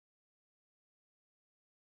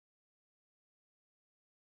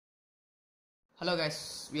Hello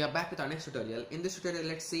guys, we are back with our next tutorial. In this tutorial,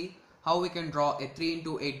 let's see how we can draw a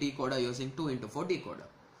 3x8 decoder using 2x4 decoder.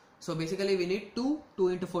 So basically we need two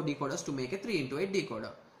 2x4 decoders to make a 3x8 decoder.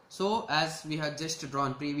 So as we had just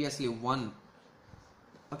drawn previously one,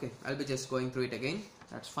 okay, I'll be just going through it again,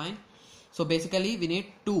 that's fine. So basically we need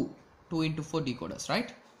two 2x4 decoders,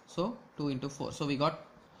 right? So 2x4, so we got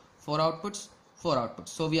 4 outputs.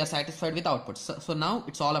 So we are satisfied with outputs. So now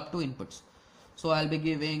it's all up to inputs. So I'll be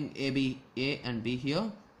giving A and B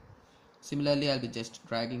here. Similarly, I'll be just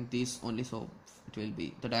dragging these only, so it will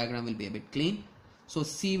be, the diagram will be a bit clean. So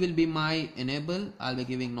C will be my enable. I'll be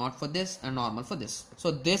giving not for this and normal for this. So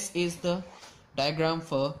this is the diagram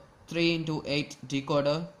for 3x8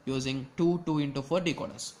 decoder using two 2x4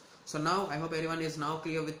 decoders. So now I hope everyone is now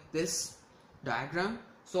clear with this diagram.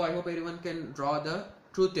 So I hope everyone can draw the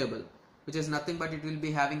truth table, which is nothing but it will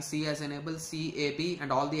be having C as enable, C, A, B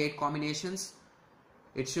and all the 8 combinations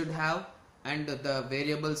it should have, and the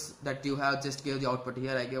variables that you have just gave the output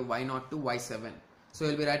here. I gave y0 to y7. So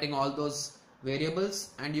you'll be writing all those variables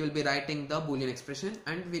and you will be writing the boolean expression,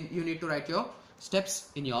 and you need to write your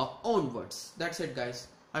steps in your own words. That's it guys.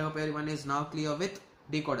 I hope everyone is now clear with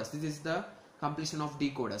decoders. This is the completion of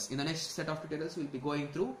decoders. In the next set of tutorials we'll be going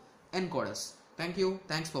through encoders. Thank you.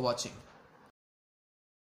 Thanks for watching.